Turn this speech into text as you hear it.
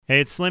Hey,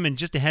 it's Slim, and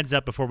just a heads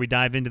up before we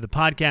dive into the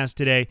podcast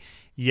today.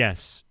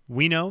 Yes,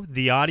 we know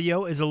the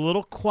audio is a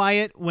little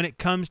quiet when it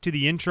comes to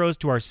the intros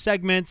to our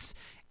segments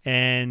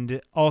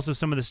and also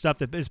some of the stuff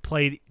that is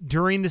played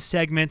during the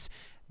segments.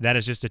 That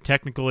is just a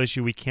technical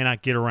issue we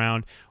cannot get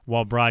around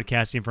while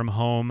broadcasting from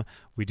home.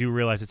 We do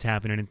realize it's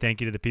happening, and thank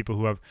you to the people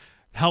who have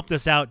helped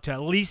us out to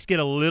at least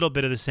get a little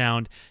bit of the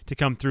sound to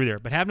come through there.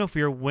 But have no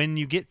fear, when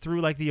you get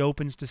through like the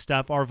opens to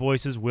stuff, our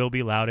voices will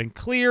be loud and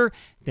clear.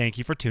 Thank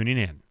you for tuning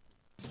in.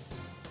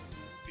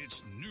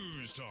 It's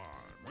news time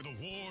with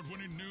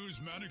award-winning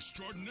newsman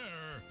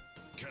extraordinaire,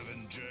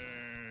 Kevin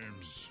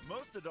James.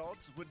 Most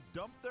adults would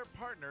dump their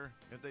partner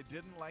if they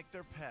didn't like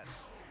their pet.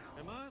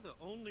 Am I the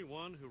only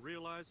one who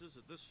realizes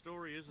that this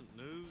story isn't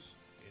news?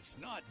 It's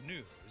not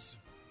news,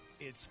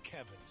 it's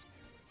Kevin's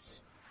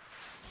news.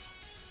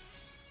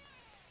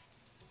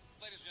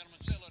 Ladies and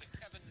gentlemen, say hello to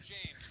Kevin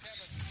James.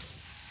 Kevin.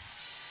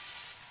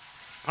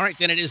 All right,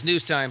 then it is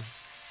news time.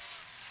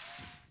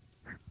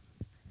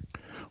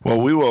 Well,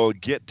 we will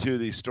get to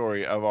the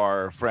story of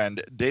our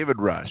friend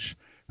David Rush,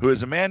 who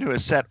is a man who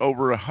has set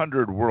over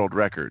 100 world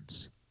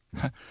records.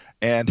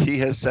 And he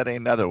has set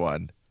another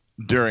one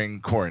during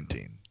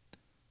quarantine.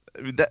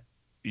 That,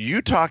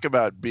 you talk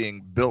about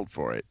being built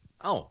for it.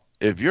 Oh.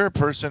 If you're a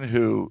person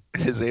who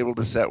is able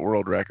to set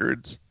world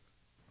records,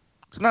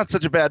 it's not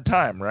such a bad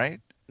time,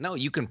 right? No,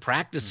 you can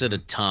practice it a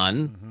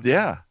ton. Mm-hmm.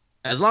 Yeah.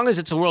 As long as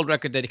it's a world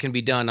record that can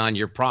be done on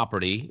your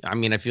property. I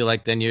mean, I feel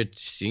like then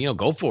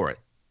go for it.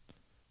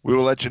 We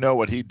will let you know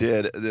what he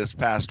did this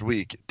past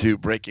week to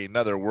break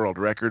another world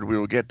record. We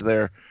will get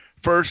there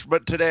first,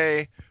 but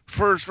today,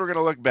 first we're going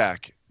to look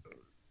back.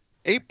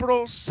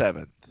 April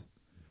 7th,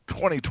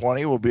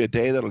 2020 will be a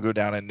day that'll go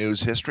down in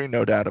news history,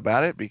 no doubt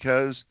about it,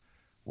 because,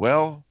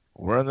 well,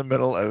 we're in the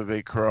middle of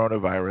a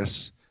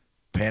coronavirus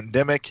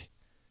pandemic,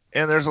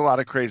 and there's a lot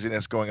of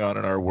craziness going on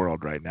in our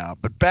world right now.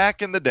 But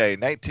back in the day,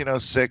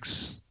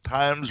 1906,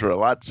 times were a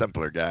lot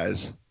simpler,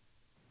 guys.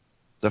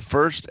 The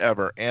first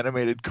ever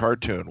animated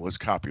cartoon was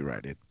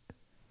copyrighted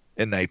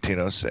in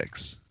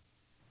 1906.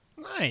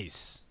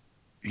 Nice.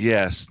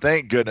 Yes,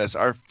 thank goodness.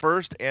 Our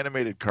first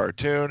animated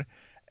cartoon,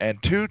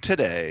 and to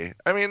today,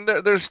 I mean,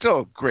 there's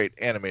still great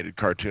animated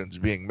cartoons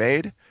being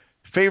made.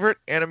 Favorite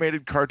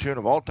animated cartoon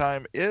of all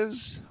time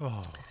is?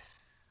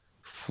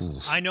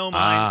 I know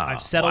mine.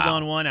 I've settled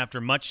on one after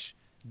much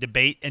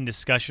debate and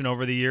discussion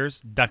over the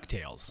years.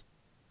 DuckTales.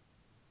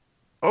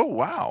 Oh,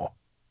 wow.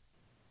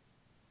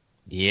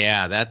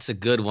 Yeah, that's a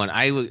good one.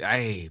 I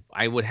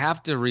would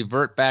have to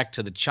revert back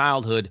to the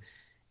childhood.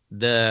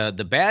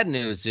 The bad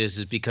news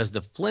is because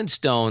the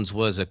Flintstones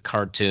was a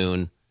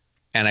cartoon,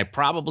 and I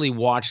probably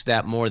watched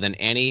that more than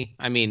any.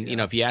 I mean,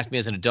 if you ask me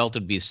as an adult,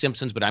 it'd be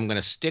Simpsons, but I'm going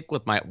to stick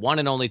with my one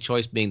and only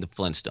choice being the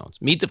Flintstones.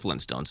 Meet the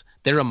Flintstones.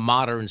 They're a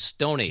modern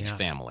Stone Age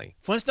family.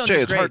 Flintstones Jay,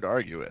 is it's great. hard to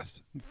argue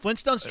with.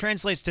 Flintstones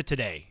translates to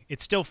today.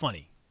 It's still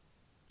funny.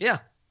 Yeah.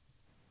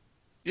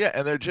 Yeah,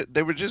 and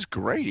they were just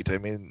great. I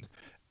mean,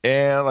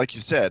 and like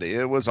you said,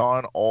 it was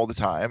on all the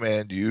time,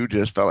 and you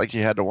just felt like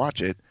you had to watch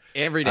it.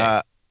 Every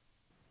day.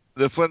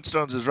 The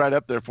Flintstones is right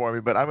up there for me,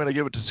 but I'm going to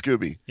give it to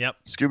Scooby. Yep.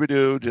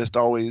 Scooby-Doo just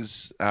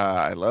always,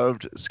 I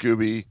loved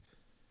Scooby.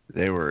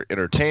 They were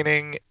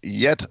entertaining,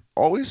 yet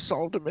always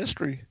solved a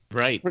mystery.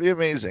 Right. Pretty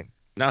amazing.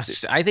 Now,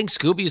 I think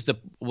Scooby's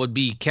would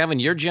be, Kevin,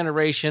 your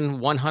generation,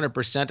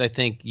 100%. I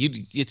think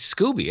it's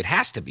Scooby. It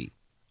has to be.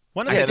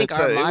 I think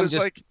our lives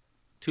just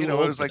too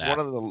old it was for like that.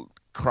 one of the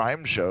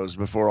crime shows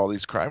before all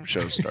these crime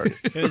shows started.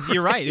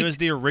 You're right. It was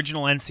the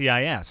original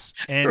NCIS.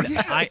 And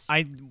Yes.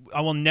 I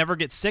will never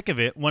get sick of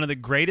it. One of the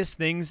greatest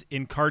things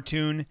in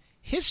cartoon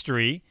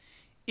history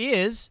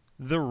is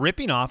the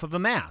ripping off of a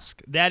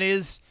mask. That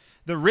is,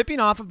 the ripping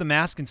off of the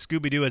mask in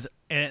Scooby-Doo is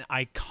an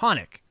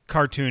iconic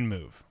cartoon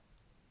move.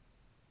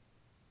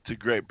 It's a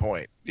great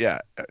point.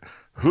 Yeah.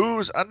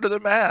 Who's under the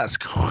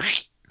mask?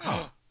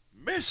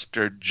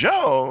 Mr.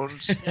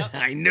 Jones.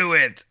 I knew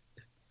it.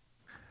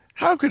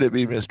 How could it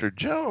be Mr.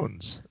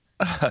 Jones?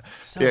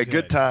 So Yeah,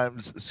 good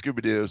times,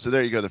 Scooby-Doo. So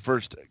there you go, the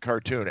first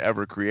cartoon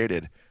ever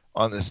created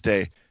on this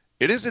day.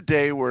 It is a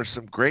day where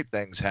some great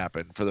things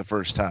happen for the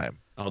first time.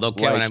 Although,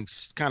 Kevin, I'm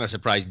kind of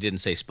surprised you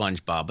didn't say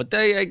SpongeBob, but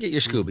I get your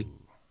Scooby.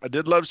 I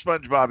did love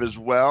SpongeBob as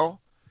well,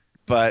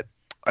 but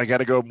I got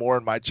to go more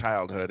in my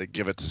childhood and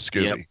give it to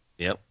Scooby.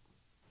 Yep.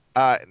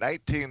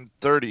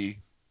 1930,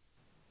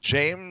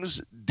 James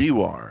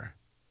Dewar,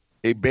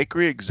 a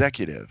bakery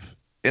executive,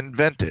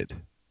 invented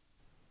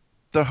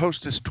the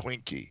Hostess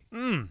Twinkie.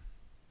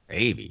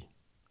 Baby.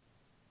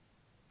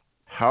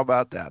 How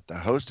about that? The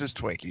Hostess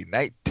Twinkie,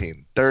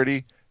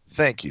 1930.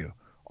 Thank you.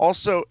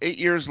 Also, 8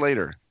 years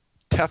later,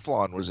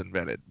 Teflon was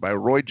invented by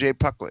Roy J.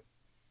 Puckett.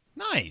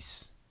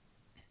 Nice.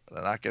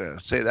 I'm not going to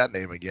say that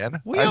name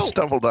again. We I owe-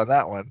 stumbled on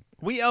that one.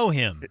 We owe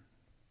him.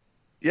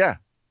 Yeah.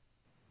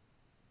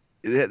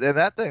 And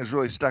that thing's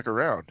really stuck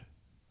around.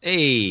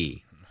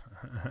 Hey.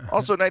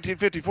 Also,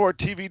 1954,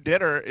 TV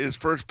dinner is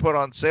first put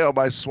on sale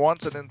by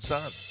Swanson &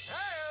 Son.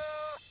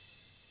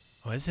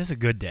 Oh, this is a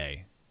good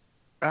day.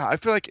 I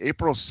feel like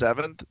April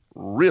 7th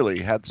really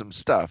had some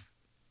stuff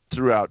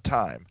throughout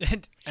time.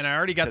 And I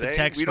already got the Today,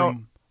 text we from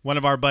don't- one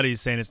of our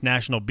buddies saying it's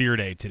National Beer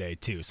Day today,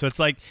 too. So it's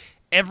like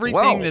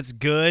everything Whoa. that's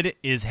good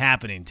is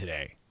happening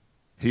today.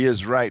 He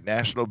is right.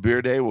 National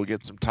Beer Day. We'll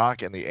get some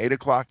talk in the 8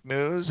 o'clock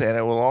news, and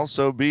it will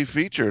also be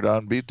featured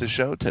on Beat the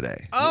Show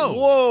today. Oh,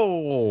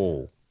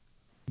 Whoa.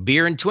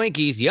 Beer and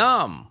Twinkies,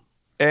 yum.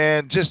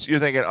 And just you're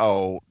thinking,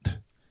 oh,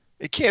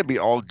 it can't be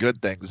all good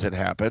things that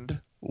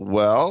happened.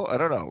 Well, I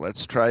don't know.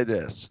 Let's try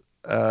this.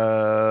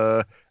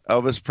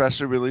 Elvis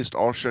Presley released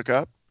All Shook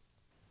Up.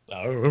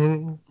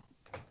 Oh,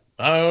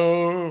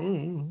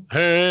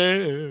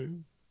 hey.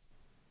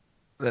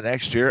 The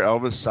next year,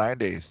 Elvis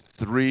signed a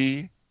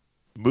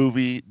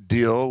 3-movie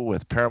deal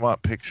with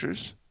Paramount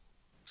Pictures.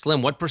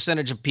 Slim, what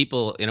percentage of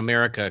people in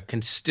America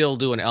can still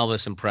do an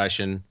Elvis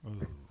impression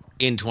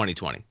in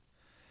 2020?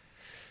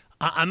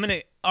 I'm going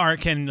to, or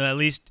can at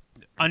least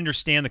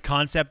understand the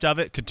concept of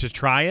it to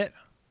try it.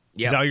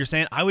 Yeah. Is that what you're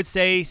saying? I would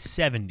say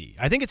 70.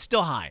 I think it's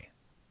still high.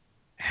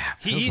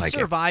 He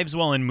survives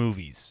well in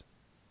movies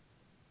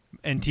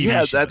and TV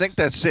shows. I think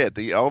that's it.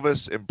 The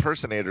Elvis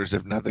impersonators,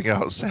 if nothing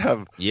else,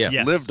 have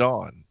Yes. lived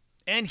on.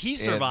 And he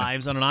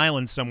survives on an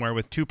island somewhere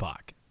with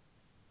Tupac.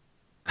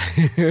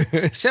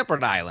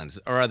 Separate islands,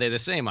 or are they the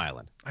same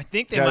island? I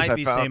think they Guys, might I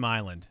be found- same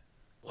island.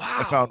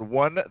 I found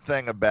one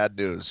thing of bad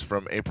news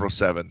from April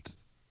 7th,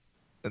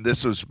 and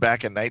this was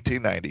back in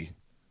 1990.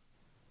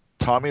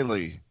 Tommy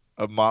Lee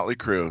of Motley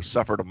Crue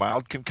suffered a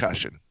mild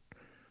concussion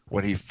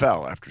when he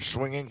fell after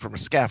swinging from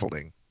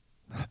scaffolding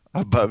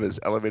above his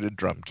elevated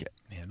drum kit.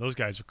 Man, those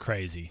guys are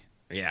crazy.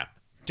 Yeah.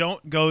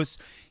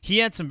 He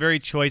had some very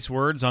choice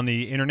words on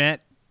the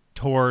internet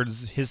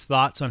towards his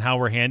thoughts on how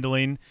we're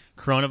handling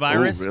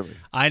coronavirus. Oh, really?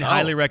 I'd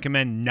highly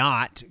recommend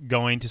not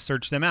going to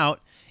search them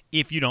out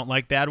if you don't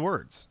like bad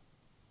words.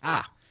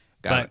 Got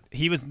But it.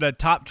 he was the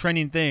top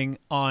trending thing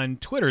on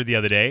Twitter the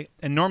other day,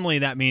 and normally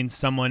that means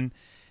something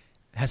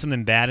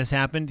bad has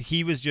happened.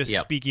 He was just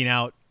speaking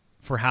out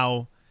for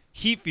how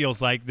he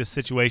feels like this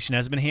situation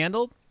has been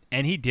handled,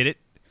 and he did it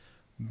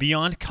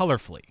beyond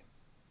colorfully.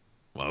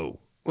 Whoa.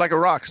 Like a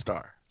rock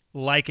star.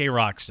 Like a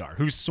rock star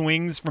who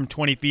swings from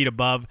 20 feet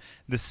above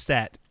the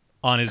set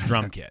on his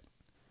drum kit.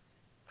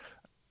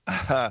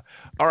 All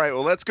right,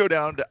 well, let's go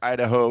down to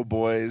Idaho,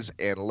 boys,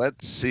 and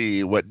let's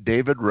see what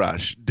David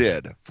Rush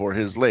did for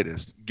his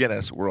latest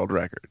Guinness World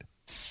Record.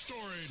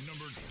 Story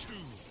number 2.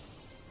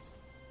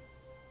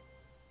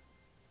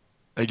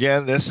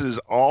 Again, this is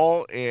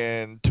all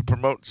in to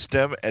promote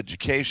STEM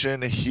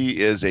education.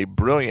 He is a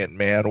brilliant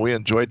man. We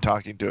enjoyed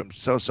talking to him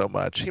so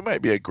much. He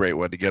might be a great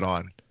one to get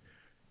on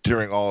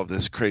during all of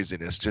this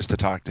craziness, just to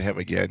talk to him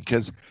again,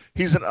 because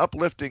he's an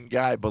uplifting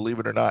guy, believe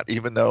it or not,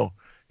 even though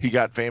he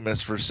got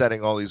famous for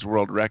setting all these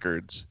world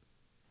records.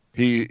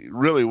 He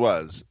really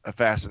was a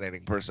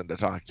fascinating person to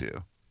talk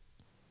to.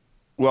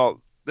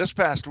 Well, this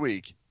past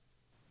week,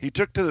 he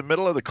took to the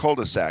middle of the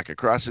cul-de-sac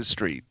across his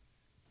street.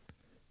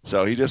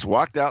 So he just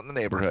walked out in the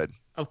neighborhood.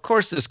 Of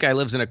course, this guy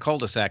lives in a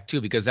cul-de-sac,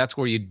 too, because that's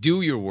where you do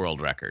your world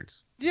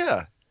records.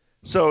 Yeah.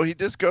 So he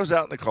just goes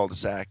out in the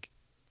cul-de-sac,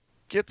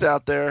 gets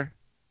out there,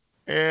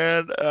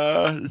 and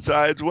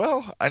decides,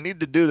 well, I need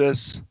to do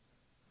this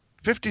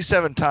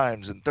 57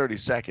 times in 30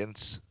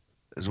 seconds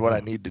is what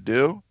I need to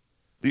do.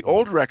 The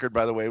old record,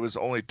 by the way, was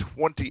only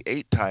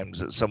 28 times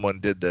that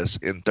someone did this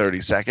in 30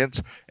 seconds.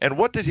 And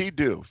what did he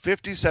do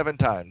 57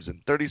 times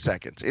in 30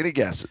 seconds? Any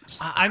guesses?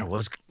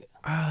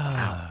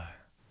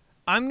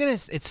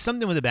 It's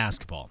something with a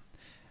basketball.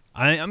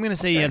 I'm gonna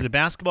say he has a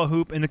basketball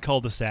hoop in the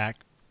cul-de-sac.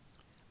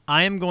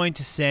 I am going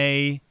to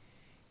say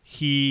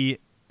he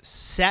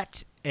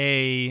set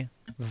a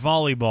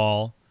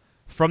volleyball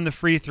from the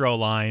free throw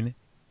line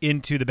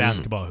into the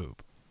basketball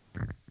hoop.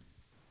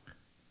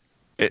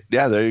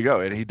 Yeah, there you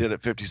go. And he did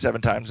it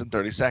 57 times in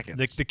 30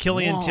 seconds. The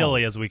Killian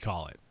Tilly, as we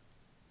call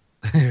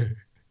it.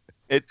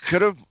 It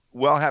could have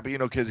well happened,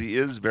 because he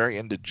is very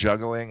into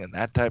juggling and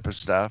that type of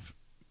stuff.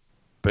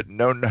 But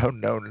no.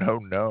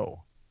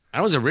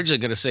 I was originally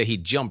going to say he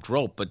jumped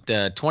rope,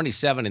 but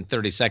 27 in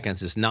 30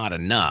 seconds is not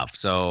enough.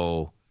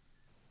 So,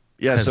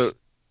 Yeah, so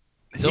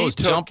those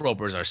jump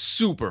ropers are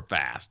super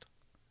fast.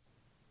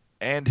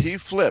 And he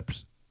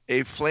flipped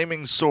a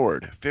flaming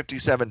sword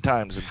 57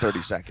 times in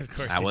 30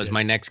 seconds. That was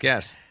my next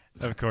guess.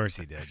 Of course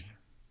he did.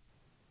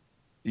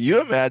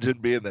 You imagine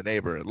being the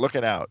neighbor and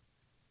looking out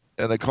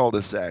in the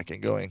cul-de-sac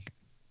and going,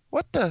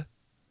 what the?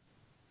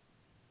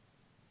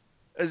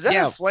 Is that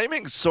a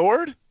flaming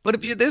sword? But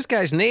if you're this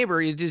guy's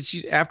neighbor,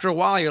 after a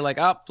while, you're like,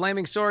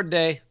 flaming sword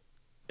day.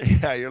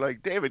 Yeah, you're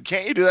like, David,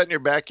 can't you do that in your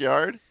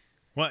backyard?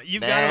 Well,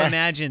 you've got to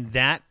imagine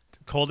that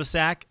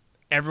cul-de-sac,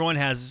 everyone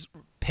has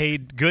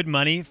paid good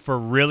money for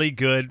really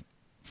good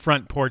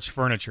front porch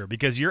furniture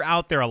because you're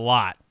out there a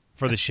lot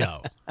for the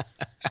show.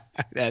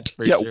 That's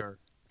for sure.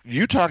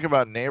 You talk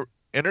about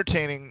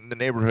entertaining the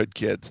neighborhood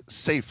kids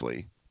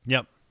safely.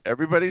 Yep.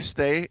 Everybody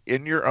stay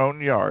in your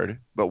own yard,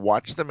 but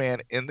watch the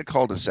man in the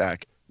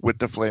cul-de-sac with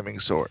the flaming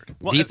sword.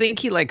 Well, do you think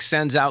he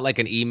sends out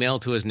an email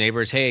to his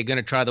neighbors? Hey, going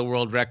to try the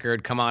world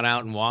record. Come on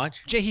out and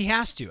watch. Jay, he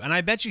has to. And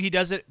I bet you he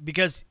does it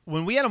because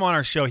when we had him on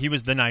our show, he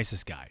was the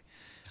nicest guy.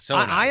 So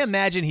I nice.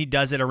 imagine he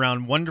does it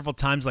around wonderful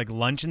times like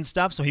lunch and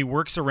stuff. So he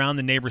works around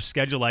the neighbor's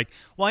schedule. Like,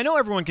 well, I know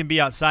everyone can be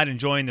outside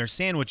enjoying their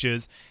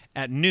sandwiches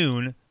at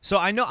noon. So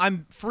I know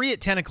I'm free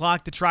at 10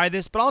 o'clock to try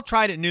this, but I'll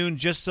try it at noon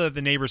just so that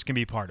the neighbors can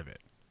be part of it.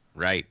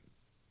 Right.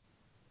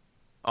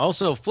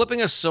 Also,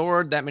 flipping a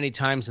sword that many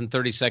times in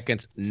 30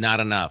 seconds, not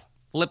enough.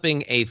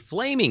 Flipping a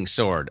flaming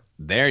sword.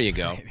 There you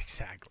go.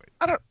 Exactly.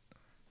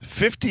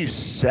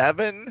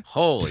 57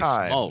 Holy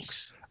times.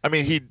 smokes. I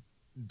mean, he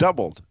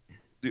doubled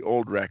the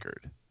old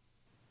record.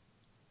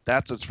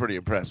 That's what's pretty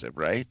impressive,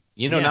 right?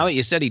 You know, Yeah. now that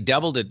you said he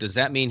doubled it, does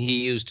that mean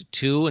he used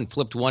 2 and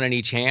flipped 1 in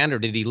each hand, or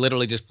did he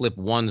literally just flip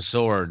 1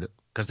 sword?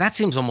 Because that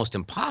seems almost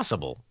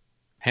impossible.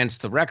 Hence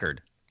the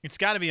record. It's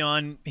got to be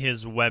on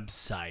his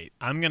website.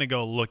 I'm going to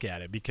go look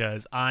at it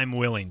because I'm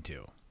willing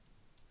to.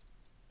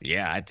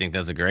 Yeah, I think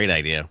that's a great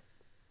idea.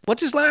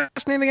 What's his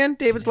last name again?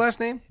 David's last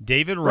name?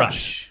 David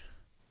Rush.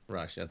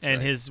 Rush, that's And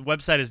right. his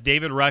website is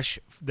David Rush,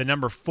 the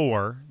number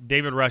 4,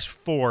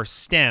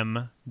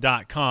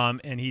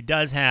 davidrush4stem.com. And he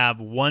does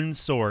have one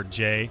sword,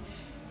 Jay.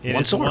 It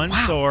One is sword? one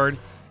Wow. sword.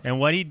 And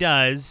what he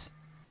does,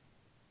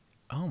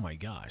 oh my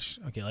gosh.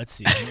 Okay, let's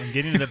see. I'm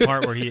getting to the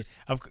part where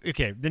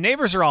okay, the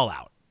neighbors are all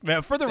out.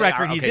 Now, for the They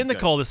record, are? he's Okay, in the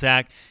good.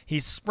 cul-de-sac.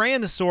 He's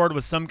spraying the sword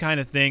with some kind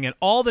of thing, and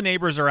all the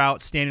neighbors are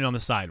out standing on the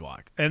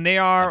sidewalk. And they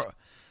are,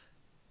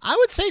 I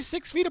would say,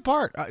 6 feet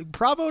apart.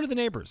 Bravo to the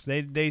neighbors.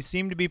 They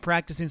seem to be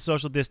practicing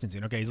social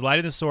distancing. Okay, he's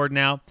lighting the sword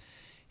now.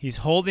 He's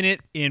holding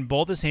it in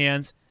both his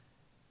hands.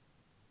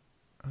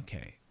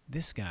 Okay,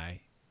 this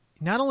guy,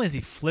 not only is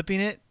he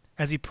flipping it,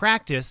 as he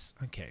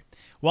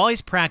while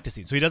he's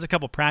practicing, so he does a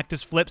couple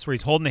practice flips where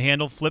he's holding the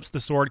handle, flips the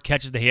sword,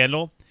 catches the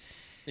handle.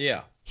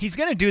 Yeah. He's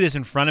going to do this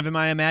in front of him,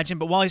 I imagine,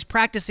 but while he's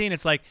practicing,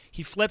 it's like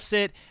he flips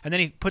it, and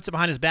then he puts it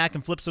behind his back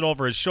and flips it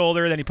over his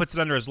shoulder, then he puts it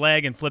under his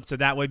leg and flips it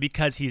that way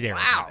because he's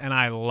arrogant, Wow. and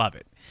I love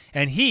it.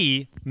 And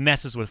he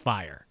messes with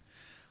fire.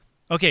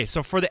 Okay,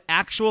 so for the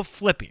actual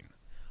flipping,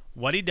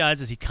 what he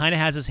does is he kind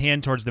of has his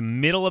hand towards the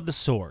middle of the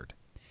sword,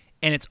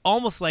 and it's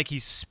almost like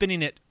he's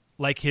spinning it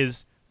like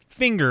his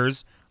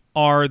fingers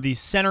are the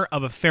center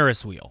of a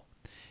Ferris wheel.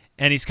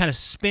 And he's kind of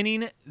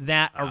spinning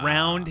that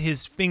around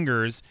his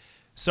fingers,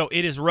 so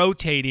it is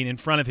rotating in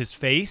front of his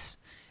face,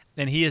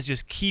 and he is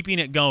just keeping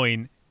it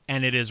going,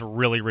 and it is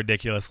really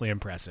ridiculously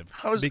impressive.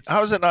 How is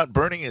it not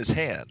burning his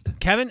hand?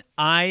 Kevin,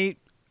 I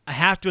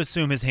have to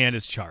assume his hand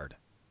is charred.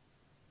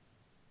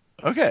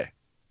 Okay.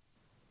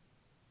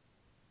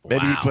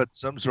 Maybe he Wow. put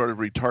some sort of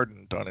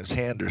retardant on his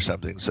hand or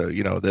something, so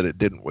that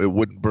it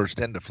wouldn't burst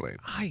into flames.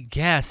 I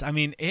guess. I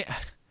mean,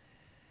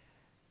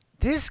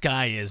 this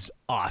guy is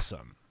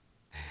awesome.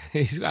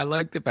 I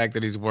like the fact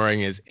that he's wearing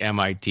his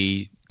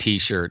MIT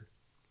T-shirt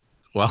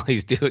while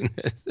he's doing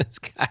this. This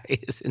guy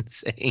is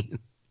insane.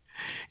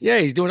 Yeah,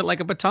 he's doing it like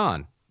a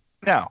baton.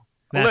 Now,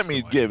 That's let the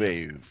me one. give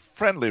a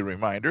friendly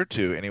reminder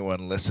to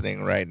anyone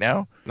listening right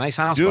now: Nice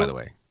house, Do- by the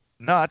way.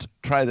 not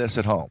try this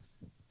at home.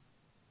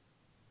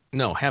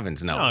 No,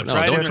 heavens, no. No, No,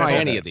 try it in don't your try cul-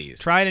 any of these.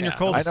 Try it in your Yeah.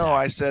 cul-de-sac. I know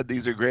I said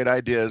these are great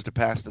ideas to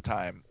pass the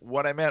time.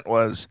 What I meant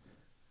was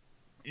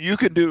you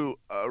could do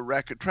a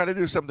record, try to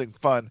do something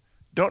fun.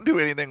 Don't do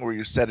anything where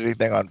you set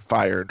anything on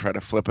fire and try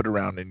to flip it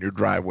around in your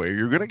driveway.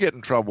 You're going to get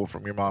in trouble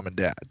from your mom and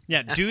dad.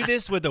 Yeah, do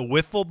this with a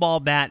wiffle ball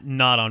bat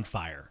not on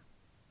fire.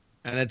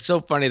 And it's so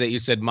funny that you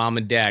said mom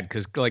and dad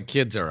because like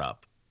kids are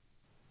up.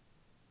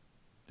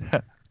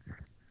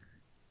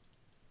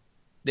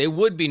 They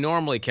would be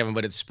normally, Kevin,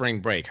 but it's spring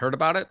break. Heard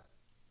about it?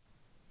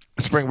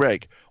 Spring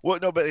break. Well,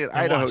 no, but in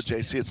Idaho, Washington.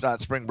 JC, it's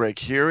not spring break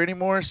here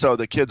anymore, so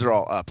the kids are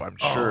all up, I'm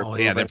sure. Oh,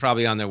 yeah, they're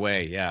probably on their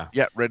way. Yeah.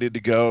 ready to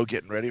go,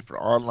 getting ready for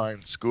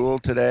online school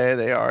today.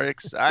 They are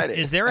excited.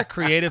 Is there a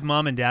creative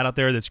mom and dad out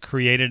there that's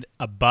created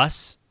a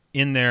bus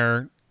in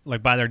their,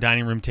 like by their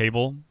dining room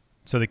table,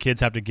 so the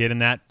kids have to get in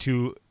that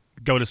to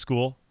go to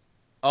school?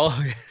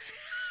 Oh,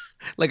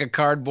 like a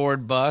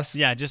cardboard bus?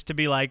 Yeah, just to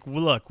be like,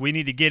 well, look, we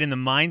need to get in the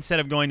mindset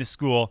of going to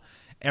school.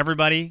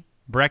 Everybody,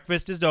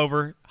 breakfast is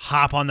over.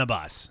 Hop on the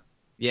bus.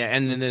 Yeah,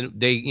 and then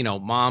they,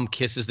 mom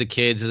kisses the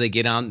kids as they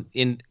get on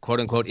in quote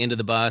unquote into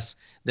the bus.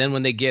 Then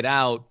when they get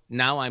out,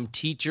 now I'm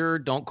teacher.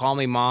 Don't call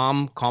me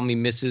mom. Call me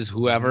Mrs.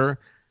 Whoever,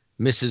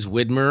 Mrs.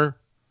 Widmer.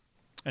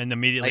 And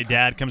immediately Like-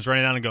 dad comes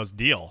running down and goes,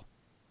 deal.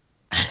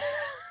 Jay,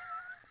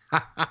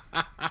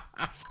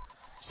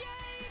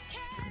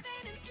 Kevin,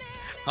 and Slim.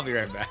 I'll be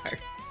right back.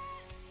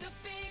 The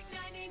big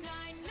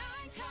 99.9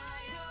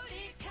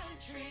 Coyote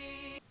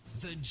Country.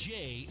 The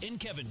Jay and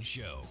Kevin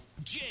Show.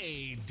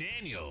 Jay That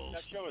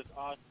Daniels. show is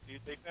awesome, dude.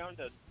 They found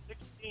a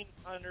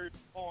 1,600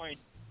 point,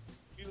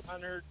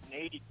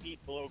 280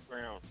 feet below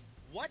ground.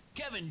 What?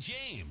 Kevin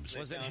James.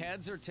 Was it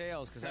heads or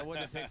tails? Because I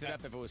wouldn't have picked it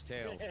up if it was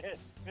tails.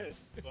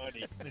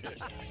 Buddy.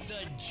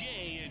 The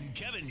Jay and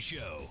Kevin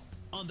Show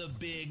on the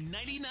big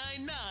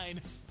 99.9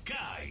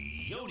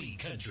 Coyote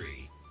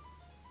Country.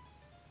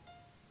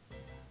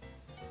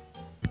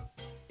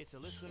 It's a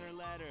listener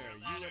letter.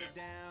 You wrote it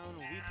down.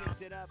 We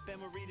picked it up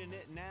and we're reading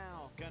it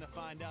now. Gonna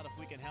find out if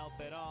we can help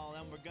at all.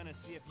 And we're gonna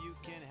see if you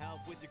can help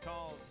with your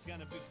calls. It's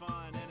gonna be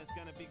fun and it's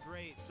gonna be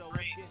great. So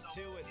let's get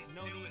to it.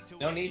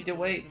 No need to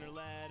wait. It's a listener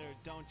letter,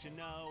 don't you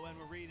know? And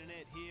we're reading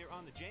it here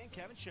on the Jay and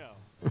Kevin Show.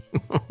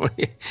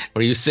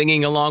 Were you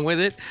singing along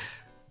with it?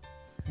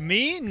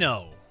 Me?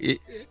 No.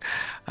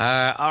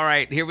 All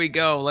right, here we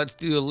go. Let's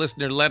do a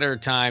listener letter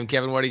time.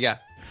 Kevin, what do you got?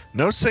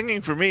 No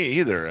singing for me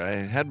either. I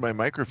had my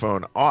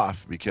microphone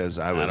off because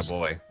I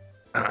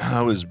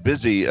was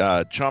busy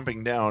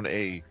chomping down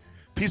a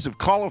piece of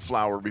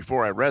cauliflower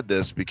before I read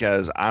this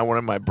because I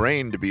wanted my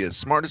brain to be as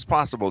smart as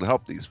possible to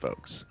help these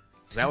folks.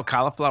 Is that what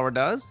cauliflower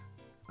does?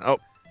 Oh,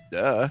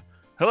 duh.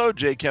 Hello,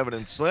 Jay, Kevin,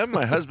 and Slim.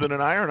 My husband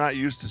and I are not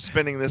used to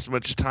spending this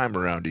much time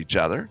around each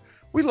other.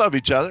 We love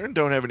each other and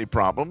don't have any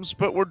problems,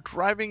 but we're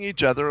driving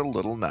each other a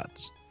little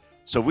nuts.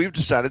 So we've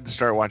decided to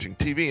start watching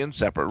TV in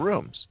separate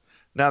rooms.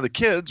 Now the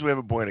kids, we have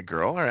a boy and a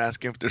girl, are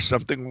asking if there's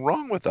something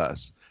wrong with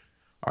us.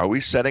 Are we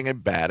setting a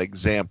bad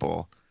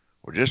example?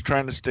 We're just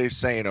trying to stay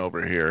sane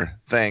over here.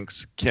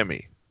 Thanks,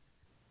 Kimmy.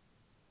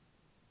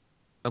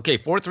 Okay,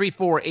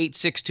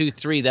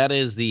 434-8623. That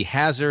is the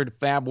Hazard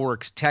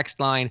FabWorks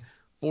text line.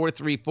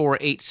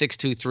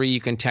 434-8623.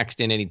 You can text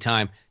in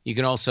anytime. You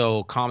can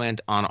also comment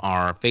on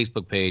our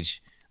Facebook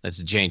page. That's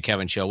the Jay and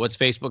Kevin Show. What's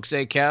Facebook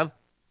say, Kev?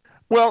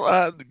 Well,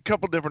 a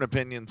couple different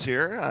opinions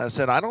here.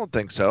 Said, I don't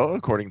think so.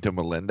 According to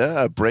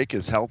Melinda, a break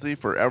is healthy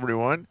for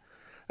everyone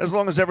as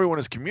long as everyone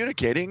is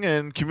communicating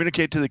and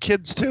communicate to the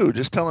kids, too.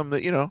 Just tell them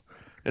that,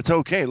 it's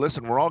okay.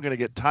 Listen, we're all going to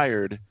get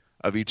tired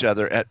of each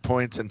other at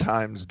points and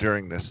times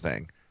during this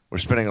thing. We're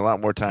spending a lot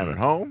more time at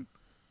home.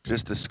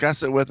 Just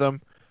discuss it with them.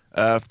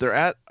 If they're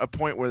at a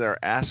point where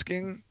they're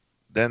asking,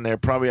 then they're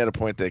probably at a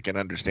point they can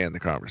understand the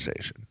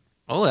conversation.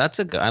 Oh, that's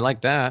a good. I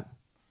like that.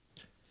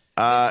 This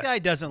guy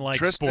doesn't like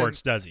Tristan,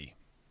 sports, does he?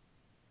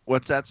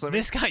 What's that, Slim?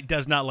 This guy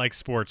does not like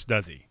sports,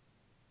 does he?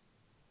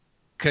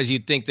 Because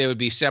you'd think they would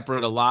be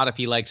separate a lot if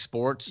he liked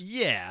sports.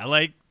 Yeah,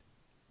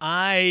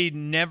 I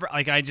never,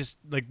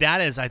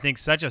 that is, I think,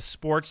 such a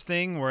sports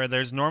thing where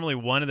there's normally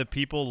one of the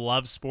people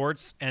loves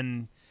sports.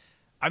 And,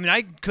 I mean,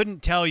 I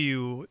couldn't tell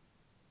you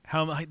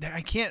how,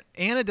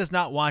 Anna does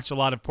not watch a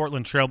lot of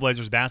Portland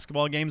Trailblazers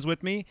basketball games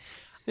with me.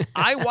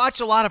 I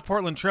watch a lot of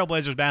Portland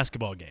Trailblazers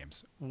basketball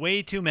games,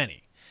 way too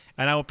many.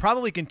 And I will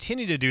probably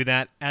continue to do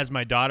that as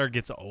my daughter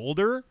gets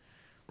older.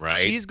 Right.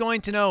 She's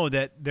going to know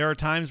that there are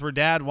times where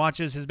dad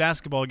watches his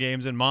basketball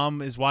games and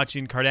mom is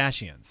watching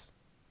Kardashians.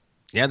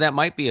 Yeah, that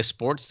might be a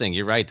sports thing.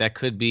 You're right. That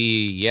could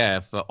be,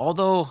 yeah.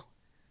 Although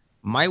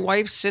my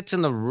wife sits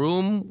in the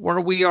room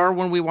where we are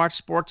when we watch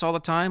sports all the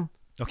time.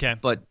 Okay.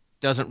 But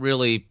doesn't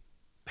really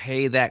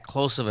pay that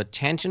close of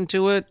attention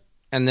to it.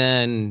 And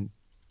then,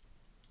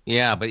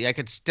 yeah, but I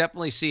could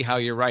definitely see how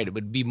you're right. It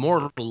would be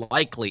more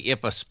likely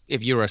if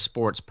you're a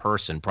sports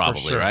person,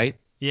 probably, sure. Right?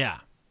 Yeah.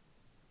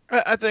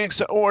 I think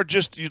so. Or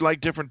just you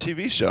like different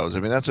TV shows. I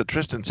mean, that's what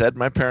Tristan said.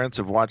 My parents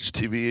have watched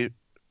TV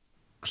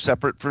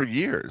separate for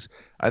years.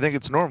 I think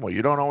it's normal.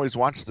 You don't always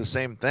watch the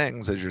same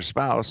things as your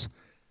spouse.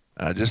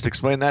 Just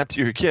explain that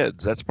to your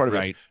kids. That's part of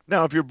Right. it.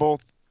 Now, if you're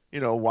both,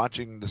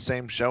 watching the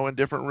same show in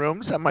different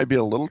rooms, that might be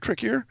a little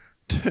trickier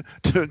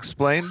to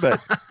explain.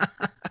 But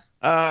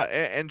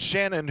and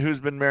Shannon, who's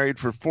been married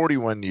for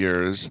 41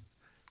 years,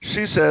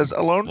 she says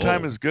alone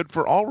time is good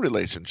for all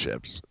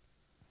relationships.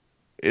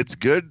 It's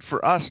good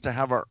for us to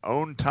have our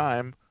own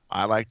time.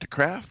 I like to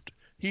craft.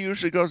 He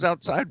usually goes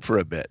outside for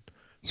a bit.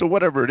 So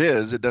whatever it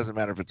is, it doesn't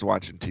matter if it's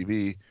watching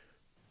TV,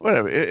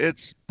 whatever.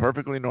 It's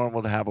perfectly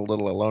normal to have a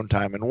little alone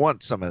time and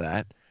want some of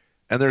that.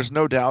 And there's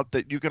no doubt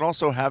that you can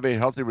also have a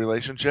healthy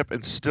relationship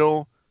and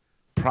still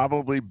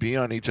probably be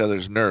on each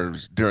other's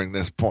nerves during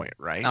this point,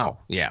 right? Oh,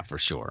 yeah, for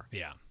sure.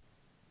 Yeah.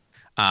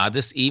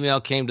 This email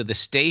came to the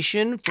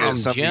station from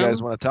something Jim. you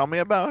guys want to tell me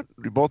about?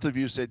 Both of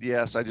you said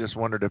yes. I just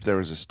wondered if there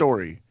was a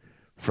story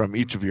from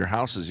each of your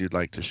houses you'd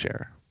like to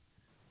share.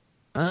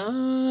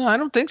 I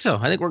don't think so.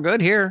 I think we're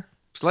good here.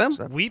 Slim?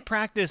 We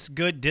practice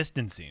good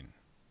distancing.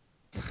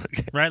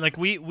 Right? Like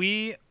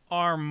we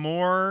are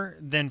more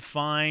than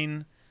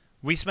fine.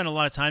 We spend a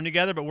lot of time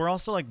together, but we're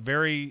also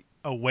very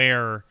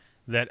aware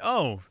that,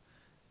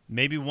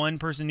 maybe one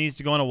person needs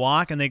to go on a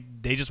walk and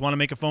they just want to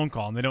make a phone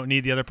call and they don't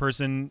need the other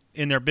person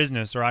in their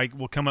business, or I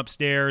will come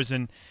upstairs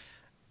and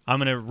I'm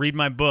going to read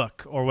my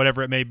book or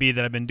whatever it may be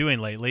that I've been doing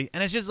lately.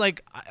 And it's just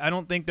I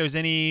don't think there's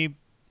any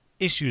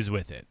issues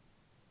with it.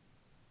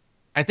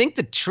 I think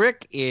the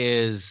trick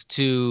is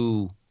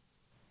to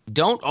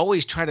don't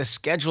always try to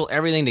schedule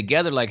everything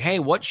together. Like, hey,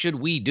 what should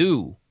we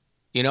do?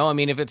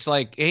 If it's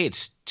like, hey,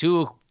 it's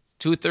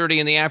 2:30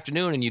 in the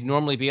afternoon and you'd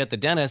normally be at the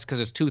dentist because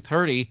it's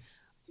 2:30,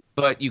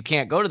 but you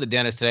can't go to the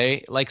dentist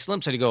today. Like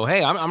Slim said, you go,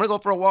 hey, I'm going to go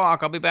for a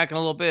walk. I'll be back in a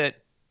little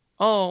bit.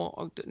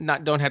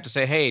 Don't have to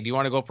say, hey, do you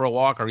want to go for a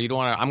walk, or you don't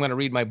want to? I'm going to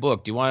read my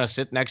book. Do you want to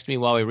sit next to me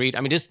while we read?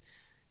 I mean, just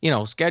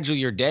schedule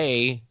your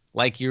day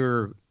like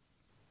your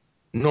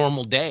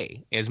normal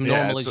day, as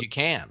normal as you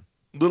can.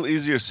 A little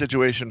easier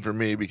situation for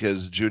me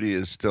because Judy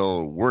is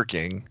still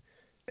working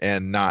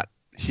and not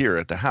here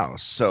at the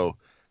house, so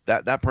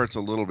that part's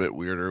a little bit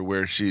weirder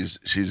where she's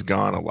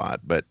gone a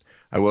lot. But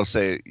I will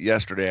say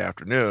yesterday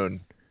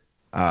afternoon,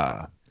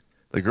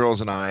 the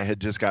girls and I had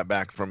just got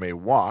back from a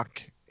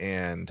walk,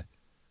 and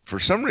for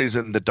some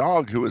reason the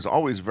dog, who is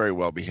always very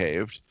well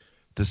behaved,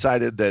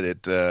 decided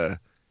that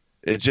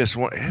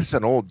it's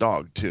an old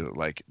dog too.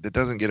 Like, it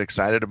doesn't get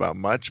excited about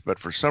much, but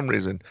for some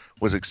reason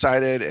was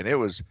excited, and it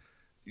was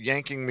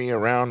yanking me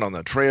around on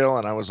the trail,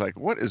 and I was like,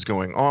 what is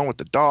going on with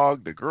the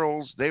dog? The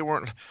girls, they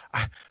weren't.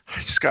 I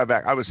just got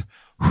back.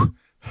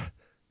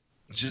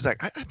 She's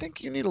like, I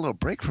think you need a little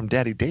break from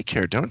daddy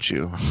daycare, don't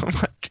you? I'm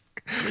like,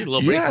 You need a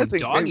little break yeah, I from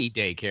think doggy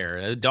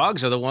daycare. The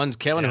dogs are the ones,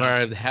 Kevin, who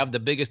have the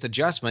biggest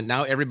adjustment.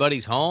 Now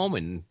everybody's home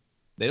and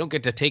they don't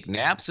get to take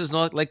naps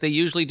like they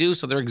usually do,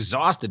 so they're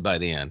exhausted by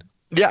the end.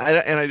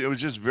 Yeah, it was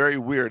just very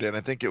weird, and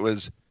I think it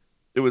was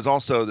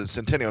also the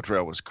Centennial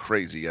Trail was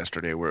crazy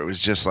yesterday, where it was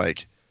just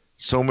like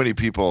so many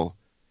people,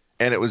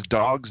 and it was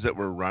dogs that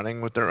were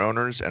running with their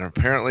owners, and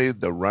apparently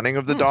the running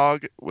of the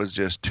dog was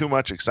just too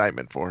much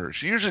excitement for her.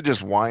 She usually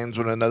just whines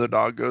when another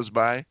dog goes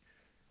by,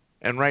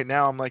 and right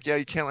now I'm like, yeah,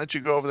 you can't let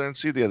you go over there and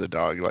see the other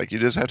dog. Like, you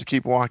just have to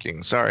keep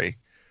walking. Sorry,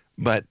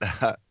 but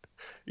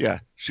yeah,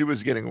 she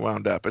was getting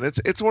wound up, and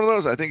it's one of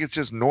those. I think it's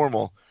just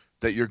normal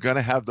that you're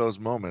gonna have those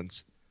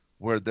moments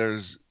where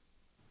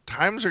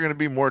times are going to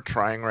be more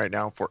trying right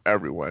now for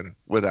everyone,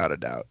 without a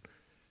doubt.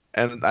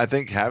 And I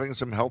think having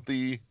some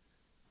healthy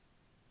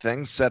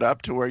things set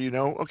up to where,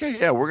 okay,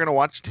 yeah, we're going to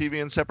watch TV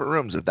in separate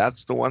rooms. If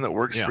that's the one that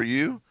works for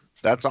you,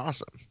 that's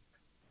awesome.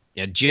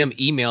 Yeah, Jim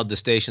emailed the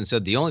station,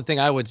 said the only thing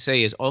I would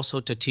say is also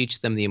to teach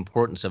them the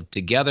importance of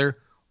together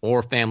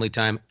or family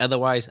time.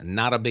 Otherwise,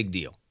 not a big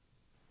deal.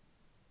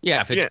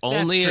 Yeah, if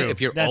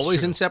you're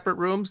always in separate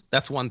rooms,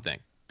 that's one thing.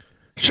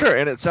 Sure,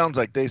 and it sounds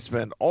like they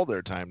spend all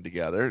their time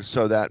together,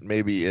 so that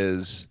maybe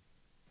is,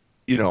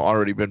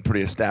 already been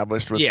pretty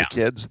established with the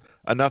kids,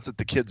 enough that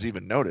the kids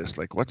even notice,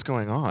 like, what's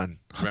going on?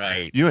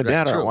 Right. You and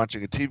Dad aren't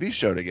watching a TV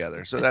show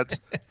together, so that's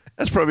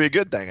probably a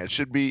good thing. It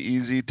should be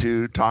easy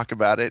to talk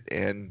about it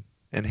and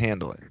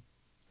handle it.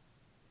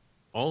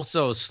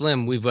 Also,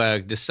 Slim, we've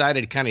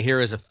decided kind of here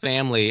as a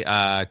family,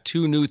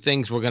 2 new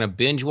things we're going to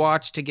binge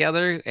watch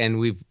together, and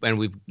we're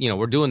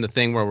doing the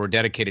thing where we're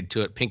dedicated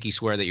to it. Pinky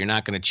swear that you're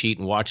not going to cheat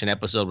and watch an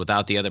episode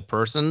without the other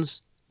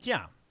person's.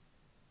 Yeah.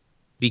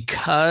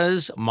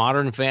 Because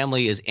Modern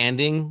Family is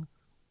ending,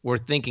 we're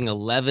thinking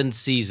 11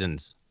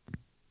 seasons.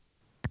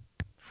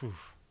 Whew.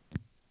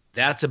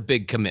 That's a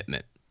big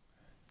commitment.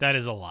 That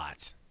is a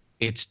lot.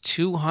 It's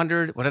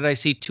 200. What did I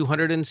see?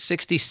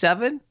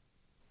 267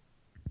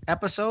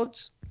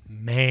 episodes.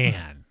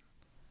 Man.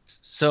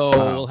 So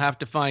we'll have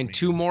to find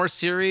 2 more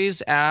series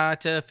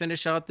to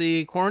finish out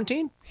the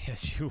quarantine.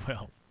 Yes, you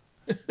will.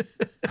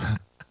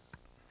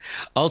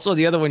 Also,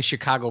 the other one,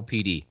 Chicago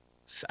PD.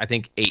 I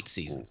think 8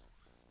 seasons.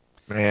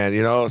 Man,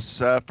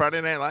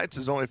 Friday Night Lights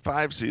is only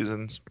 5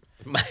 seasons.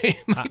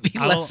 Might be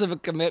less of a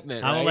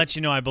commitment. I will let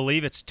you know. I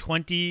believe it's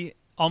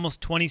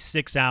almost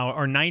 26 hours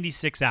or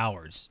 96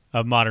 hours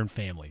of Modern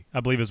Family.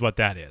 I believe is what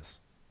that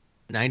is.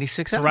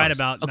 96 hours. So right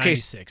about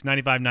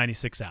 95,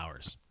 96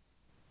 hours.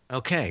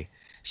 Okay.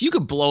 So you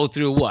could blow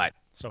through what?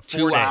 So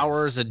 2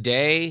 hours a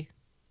day?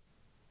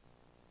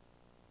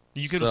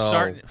 You could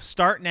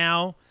start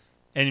now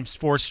and it's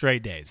 4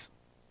 straight days.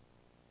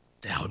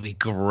 That would be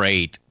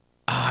great.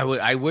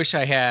 I wish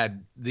I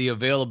had the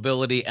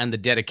availability and the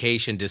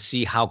dedication to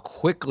see how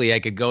quickly I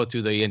could go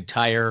through the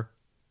entire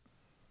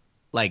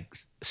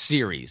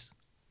series.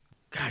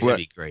 Gosh, that'd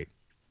be great.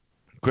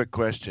 Quick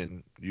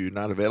question. You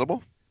not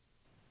available?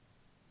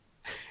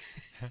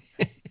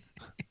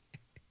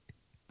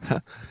 Jay,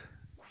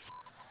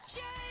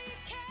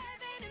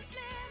 Kevin, and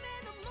Slim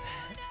in the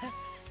morning.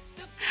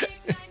 The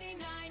big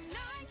 99.9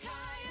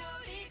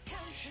 Coyote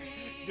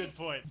Country. Good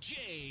point.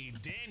 Jay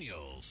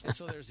Daniels.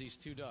 So there's these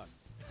 2 ducks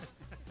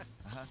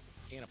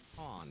in a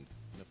pond.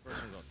 And the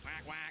first one goes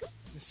quack quack.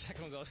 The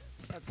second one goes.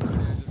 That's what I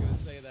was just gonna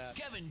say that.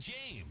 Kevin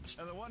James.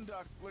 And the one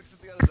duck looks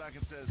at the other duck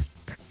and says,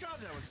 God,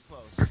 that was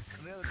close.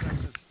 And the other duck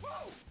says,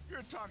 whoa, you're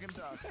a talking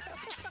duck.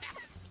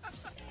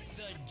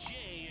 The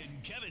Jay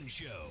and Kevin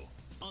Show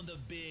on the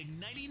big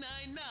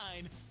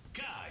 99.9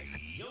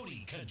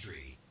 Coyote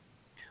Country.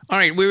 All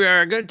right, we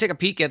are going to take a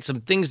peek at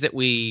some things that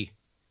we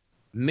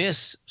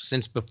miss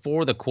since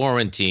before the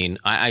quarantine.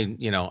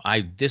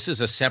 This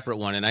is a separate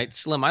one, and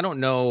Slim, I don't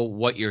know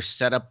what your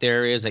setup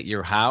there is at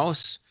your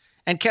house,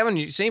 and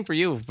Kevin, same for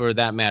you for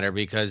that matter,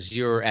 because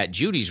you're at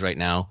Judy's right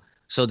now.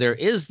 So there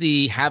is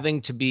the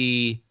having to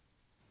be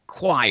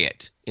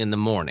quiet in the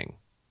morning.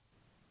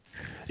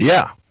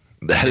 Yeah,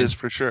 that is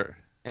for sure.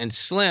 And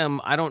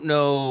Slim, I don't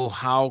know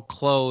how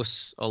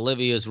close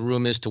Olivia's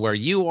room is to where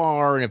you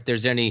are, and if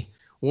there's any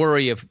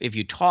worry if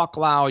you talk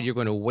loud, you're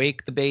going to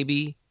wake the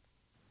baby.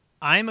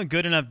 I'm a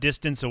good enough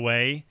distance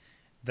away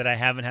that I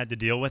haven't had to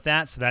deal with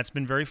that, so that's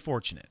been very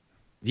fortunate.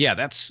 Yeah,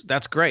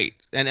 that's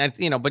great. And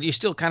but you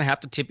still kind of have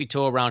to tippy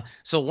toe around.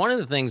 So one of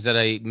the things that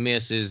I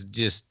miss is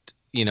just,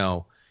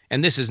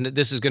 and this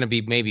is going to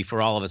be maybe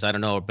for all of us, I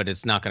don't know, but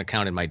it's not going to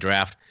count in my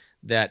draft,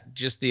 that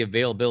just the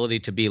availability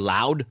to be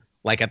loud,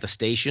 like at the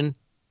station.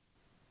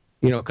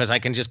 Because I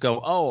can just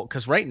go,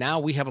 because right now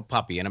we have a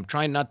puppy and I'm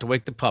trying not to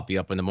wake the puppy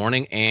up in the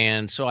morning.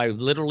 And so I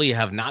literally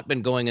have not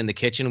been going in the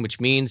kitchen,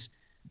 which means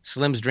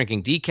Slim's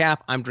drinking decaf.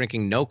 I'm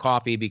drinking no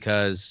coffee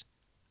because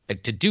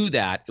to do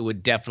that, it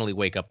would definitely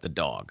wake up the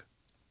dog.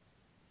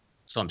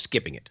 So I'm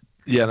skipping it.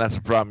 Yeah, that's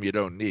a problem you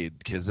don't need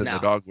because then No. the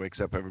dog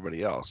wakes up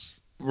everybody else.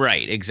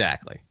 Right,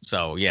 exactly.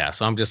 So, yeah,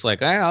 so I'm just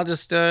like, I'll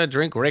just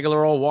drink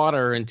regular old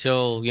water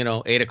until,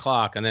 8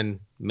 o'clock. And then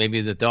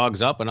maybe the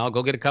dog's up and I'll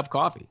go get a cup of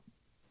coffee.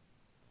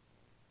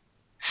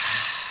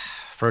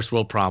 First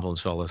world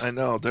problems, fellas. I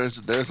know. There's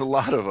a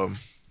lot of them.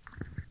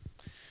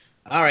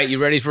 All right,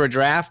 you ready for a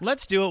draft?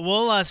 Let's do it.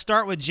 We'll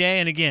start with Jay,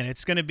 and again,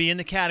 it's going to be in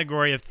the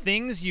category of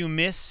things you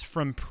miss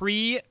from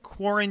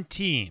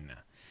pre-quarantine.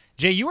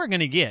 Jay, you are going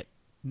to get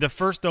the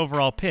first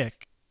overall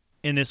pick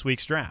in this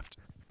week's draft.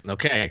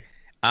 Okay.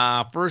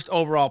 First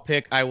overall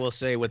pick, I will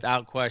say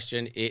without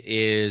question, it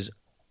is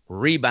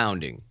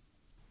rebounding.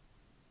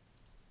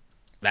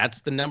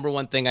 That's the number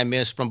one thing I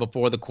missed from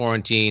before the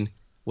quarantine,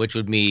 which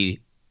would be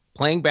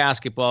playing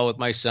basketball with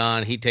my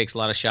son. He takes a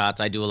lot of shots.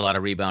 I do a lot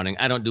of rebounding.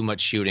 I don't do much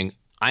shooting.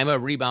 I'm a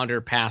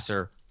rebounder,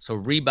 passer. So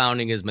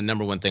rebounding is my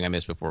number one thing I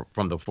missed before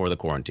the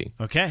quarantine.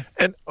 Okay.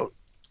 And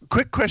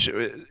quick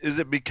question: is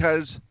it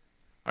because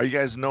are you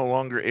guys no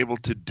longer able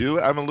to do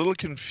it? I'm a little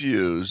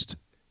confused.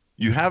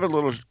 You have a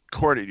little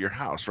court at your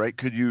house, right?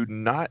 Could you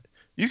not?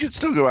 You could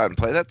still go out and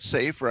play. That's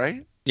safe,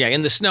 right? Yeah,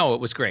 in the snow,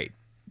 it was great.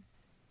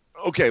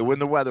 Okay, when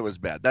the weather was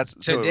bad. That's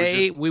so it was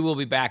Today just- we will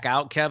be back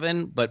out,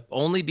 Kevin, but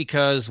only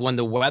because when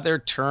the weather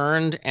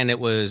turned and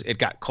it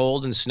got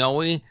cold and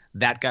snowy,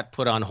 that got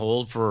put on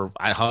hold for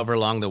however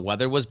long the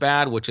weather was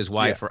bad, which is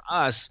why Yeah. for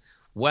us,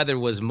 weather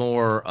was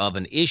more of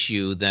an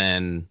issue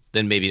than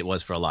maybe it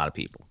was for a lot of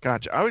people.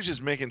 Gotcha. I was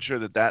just making sure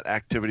that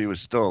activity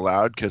was still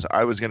allowed because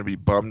I was going to be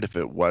bummed if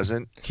it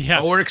wasn't. Yeah.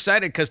 But we're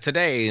excited because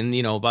today, and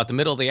about the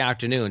middle of the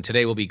afternoon,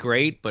 today will be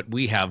great. But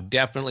we have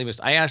definitely missed.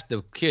 I asked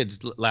the kids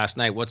last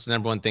night, "What's the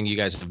number one thing you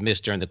guys have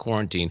missed during the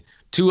quarantine?"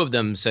 Two of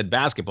them said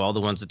basketball,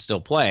 the ones that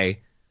still play,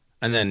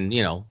 and then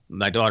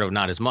my daughter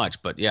not as much.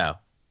 But yeah,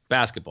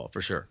 basketball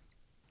for sure.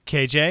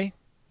 KJ,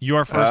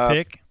 your first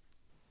pick.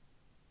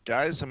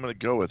 Guys, I'm going to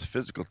go with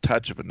physical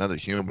touch of another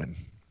human.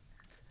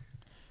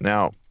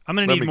 Now, I'm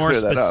going to let need me more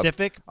clear that up.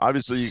 specific.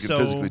 Obviously, you can So-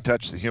 physically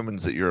touch the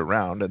humans that you're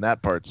around, and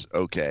that part's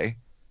okay.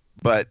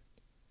 But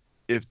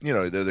if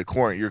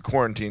they're your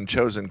quarantine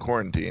chosen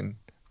quarantine,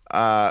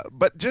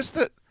 but just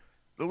the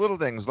little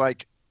things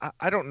like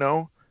I don't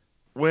know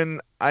when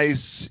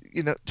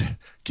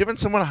giving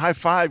someone a high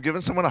five,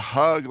 giving someone a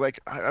hug. Like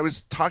I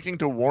was talking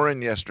to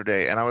Warren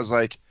yesterday, and I was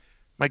like,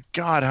 my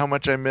God, how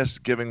much I miss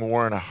giving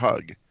Warren a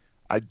hug.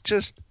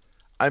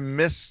 I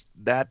miss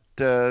that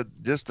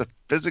just the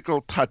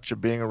physical touch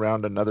of being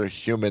around another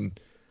human.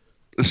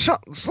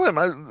 Slim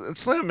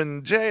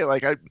and Jay,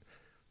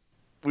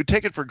 we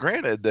take it for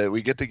granted that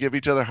we get to give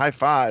each other high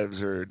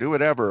fives or do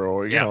whatever,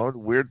 or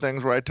weird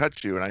things where I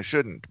touch you and I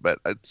shouldn't. But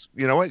it's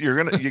what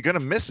you're gonna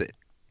miss it.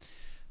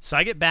 So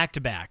I get back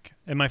to back,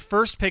 and my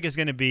first pick is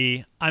going to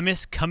be I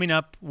miss coming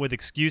up with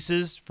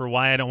excuses for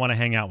why I don't want to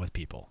hang out with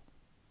people.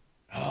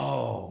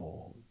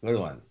 Oh, good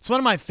one. It's one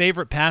of my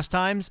favorite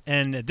pastimes,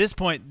 and at this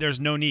point, there's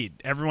no need.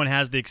 Everyone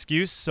has the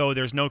excuse, so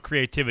there's no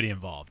creativity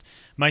involved.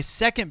 My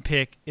second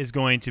pick is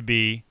going to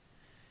be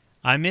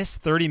I miss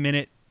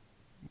 30-minute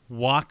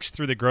walks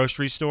through the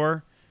grocery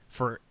store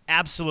for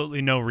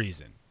absolutely no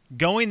reason.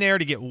 Going there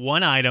to get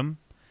one item,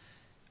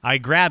 I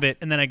grab it,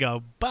 and then I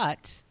go,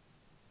 but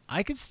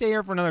I could stay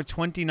here for another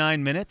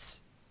 29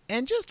 minutes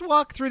and just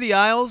walk through the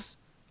aisles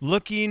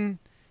looking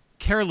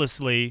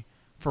carelessly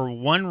for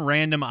one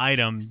random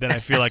item that I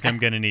feel like I'm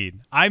going to need.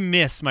 I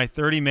miss my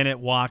 30-minute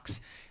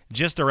walks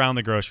just around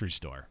the grocery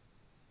store.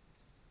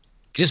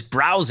 Just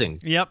browsing.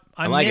 Yep,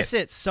 I like miss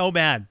it so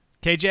bad.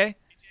 KJ?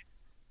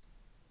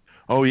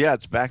 Oh yeah,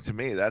 it's back to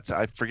me.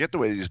 I forget the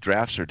way these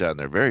drafts are done.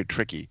 They're very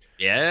tricky.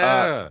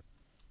 Yeah.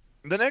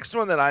 The next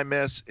one that I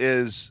miss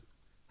is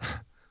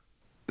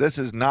this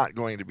is not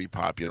going to be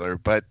popular,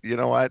 but you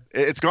know what?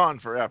 It's gone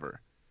forever.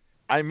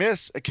 I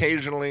miss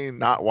occasionally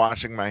not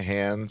washing my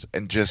hands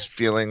and just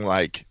feeling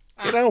like,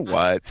 you know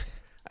what?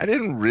 I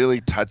didn't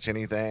really touch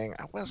anything.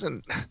 I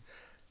wasn't,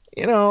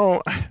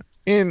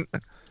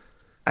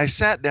 I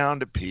sat down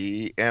to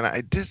pee and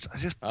I just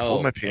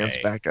pulled my pants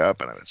back up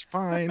and I was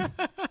fine.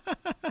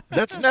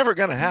 That's never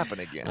going to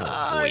happen again.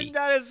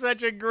 That is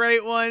such a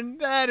great one.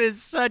 That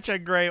is such a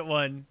great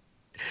one.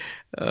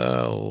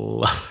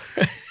 Oh,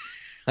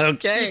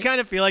 okay. You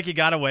kind of feel like you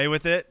got away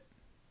with it.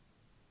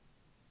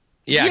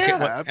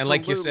 Yeah, and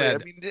like you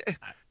said, I mean,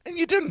 and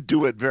you didn't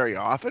do it very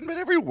often, but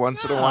every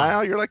once in a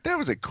while, you're like, that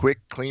was a quick,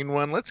 clean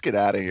one. Let's get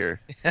out of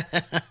here.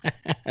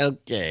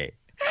 Okay.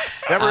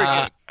 Never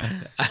again.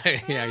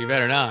 Yeah, you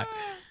better not.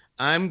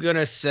 I'm going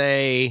to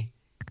say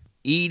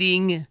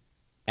eating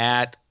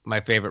at my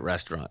favorite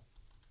restaurant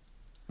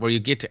where you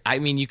get to,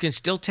 you can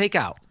still take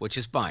out, which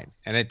is fine.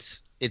 And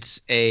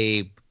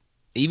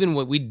even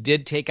what we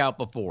did take out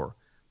before,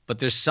 but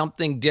there's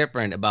something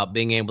different about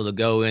being able to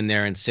go in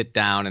there and sit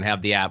down and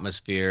have the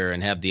atmosphere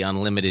and have the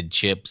unlimited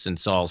chips and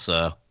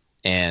salsa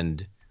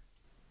and,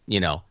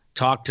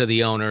 talk to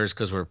the owners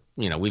because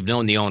we've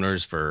known the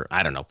owners for,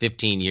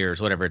 15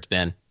 years, whatever it's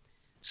been.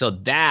 So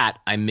that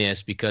I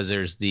miss because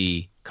there's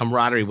the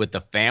camaraderie with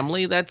the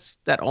family that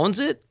owns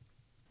it.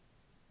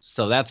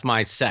 So that's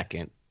my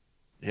second.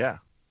 Yeah.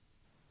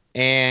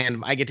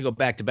 And I get to go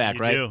back to back,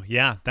 right? You do.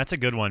 Yeah, that's a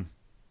good one.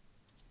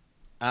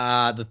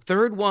 The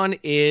third one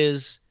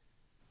is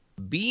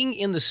being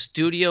in the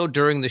studio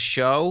during the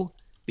show,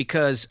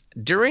 because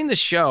during the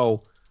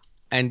show,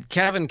 and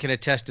Kevin can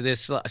attest to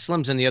this,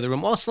 Slim's in the other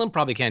room. Well, Slim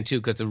probably can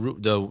too because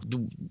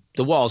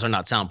the walls are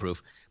not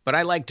soundproof. But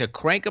I like to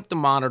crank up the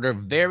monitor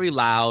very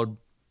loud,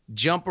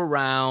 jump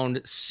around,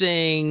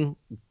 sing,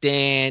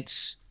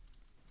 dance.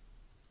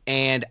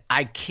 And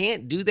I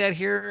can't do that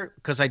here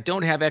because I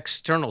don't have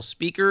external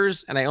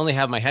speakers and I only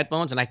have my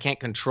headphones and I can't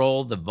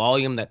control the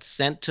volume that's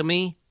sent to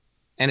me.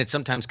 And it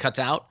sometimes cuts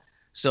out.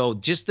 So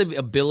just the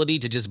ability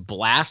to just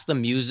blast the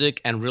music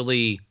and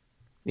really,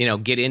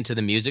 get into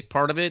the music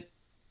part of it,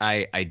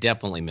 I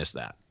definitely miss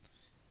that.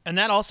 And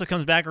that also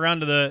comes back around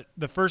to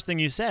the first thing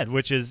you said,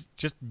 which is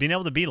just being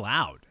able to be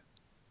loud.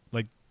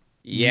 Like,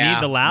 you need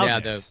the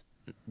loudness.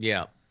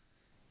 Yeah.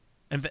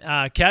 And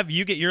Kev,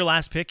 you get your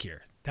last pick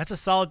here. That's a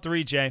solid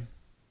 3, Jay.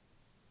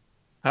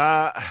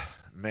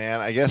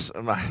 Man, I guess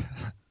my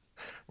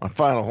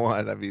final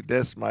one,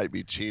 this might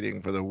be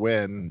cheating for the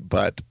win,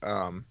 but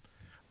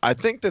I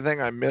think the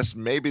thing I miss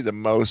maybe the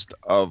most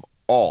of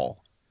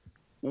all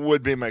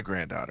would be my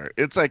granddaughter.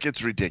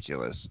 It's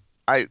ridiculous.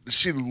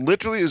 She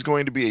literally is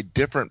going to be a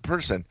different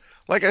person.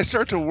 Like, I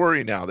start to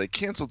worry now. They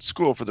canceled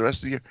school for the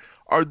rest of the year.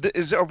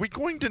 Are we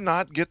going to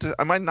not get to?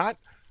 Am I not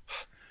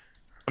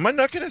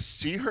going to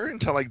see her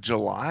until like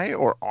July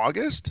or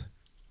August?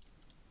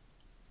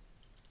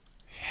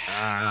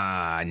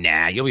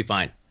 Nah, you'll be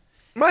fine.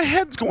 My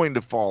head's going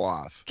to fall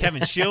off.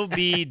 Kevin, she'll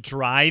be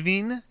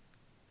driving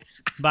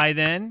by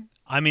then.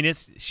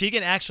 She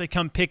can actually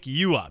come pick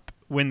you up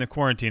when the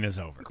quarantine is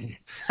over.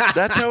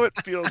 That's how it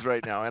feels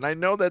right now. And I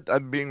know that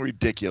I'm being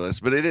ridiculous,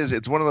 but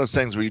it's one of those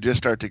things where you just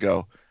start to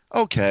go,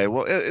 okay,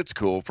 well, it's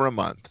cool for a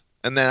month.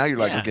 And then now you're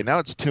like, okay, now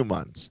it's 2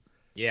 months.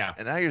 Yeah.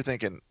 And now you're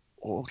thinking,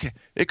 okay,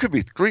 it could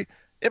be 3.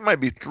 It might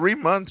be 3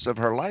 months of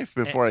her life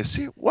before I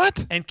see it.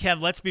 What? And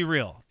Kev, let's be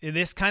real.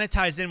 This kind of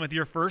ties in with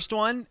your first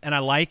one, and I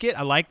like it.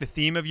 I like the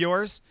theme of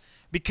yours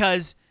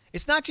because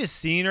it's not just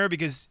seeing her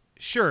because,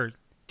 sure,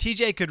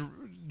 TJ could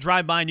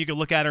drive by and you could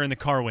look at her in the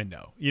car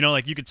window.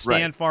 Like you could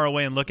stand far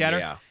away and look at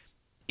her.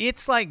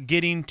 It's like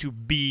getting to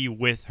be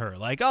with her.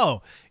 Like,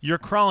 oh, you're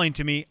crawling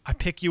to me. I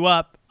pick you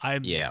up. I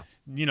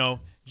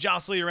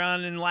jostle you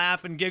around and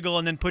laugh and giggle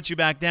and then put you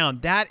back down.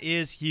 That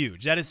is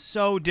huge. That is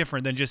so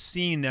different than just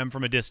seeing them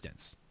from a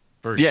distance.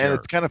 For sure. And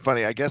it's kind of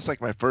funny. I guess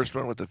like my first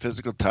one with the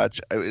physical touch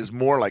is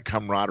more like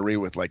camaraderie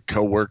with like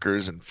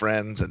coworkers and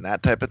friends and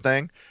that type of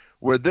thing.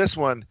 Where this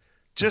one,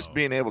 just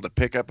being able to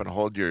pick up and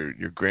hold your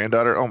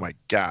granddaughter, oh my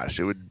gosh,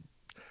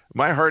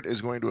 my heart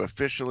is going to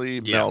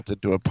officially melt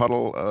into a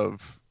puddle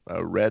of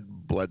red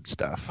blood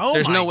stuff. Oh,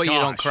 there's no way gosh.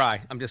 you don't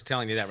cry. I'm just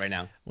telling you that right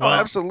now. Well,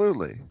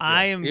 absolutely.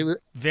 I am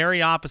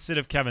very opposite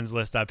of Kevin's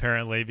list,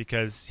 apparently,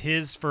 because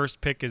his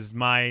first pick is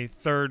my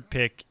third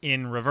pick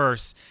in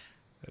reverse.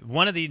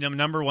 One of the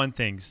number one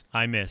things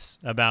I miss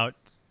about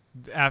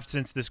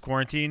since this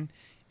quarantine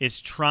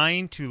is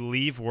trying to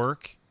leave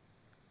work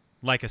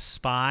like a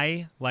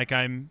spy, like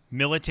I'm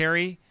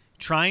military,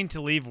 trying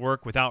to leave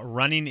work without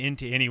running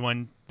into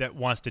anyone that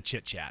wants to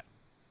chit-chat.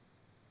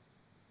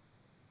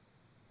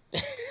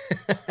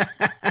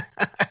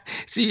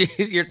 See,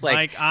 you're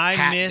like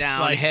I miss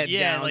down, like head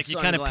down, like you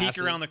kind of peek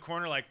around the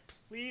corner like,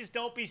 please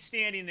don't be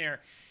standing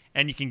there.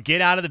 And you can get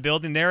out of the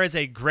building. There is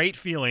a great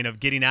feeling of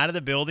getting out of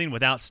the building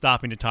without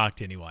stopping to talk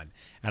to anyone.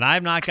 And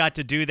I've not got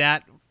to do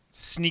that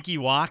sneaky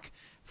walk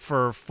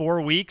for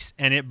 4 weeks,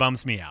 and it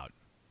bums me out.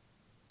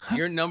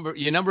 Your number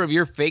of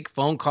your fake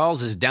phone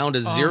calls is down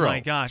to 0. Oh my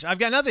gosh, I've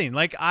got nothing.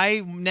 Like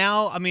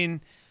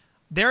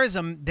there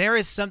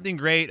is something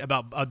great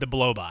about the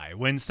blow by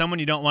when someone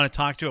you don't want to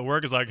talk to at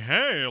work is like,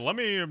 hey, let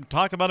me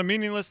talk about a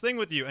meaningless thing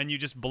with you, and you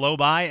just blow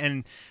by,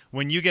 and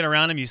when you get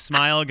around them, you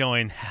smile,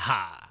 going,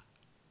 ha.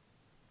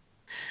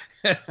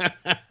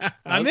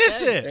 I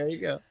miss it. There you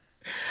go.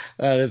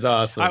 That is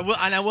awesome.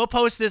 I will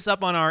post this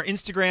up on our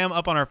Instagram,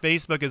 up on our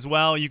Facebook as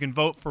well. You can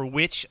vote for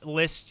which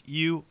list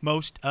you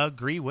most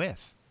agree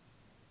with.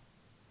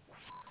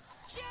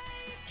 Jay,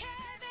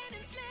 Kevin,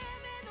 and Slim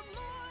in the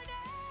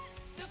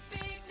morning. The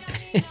big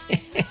 99.9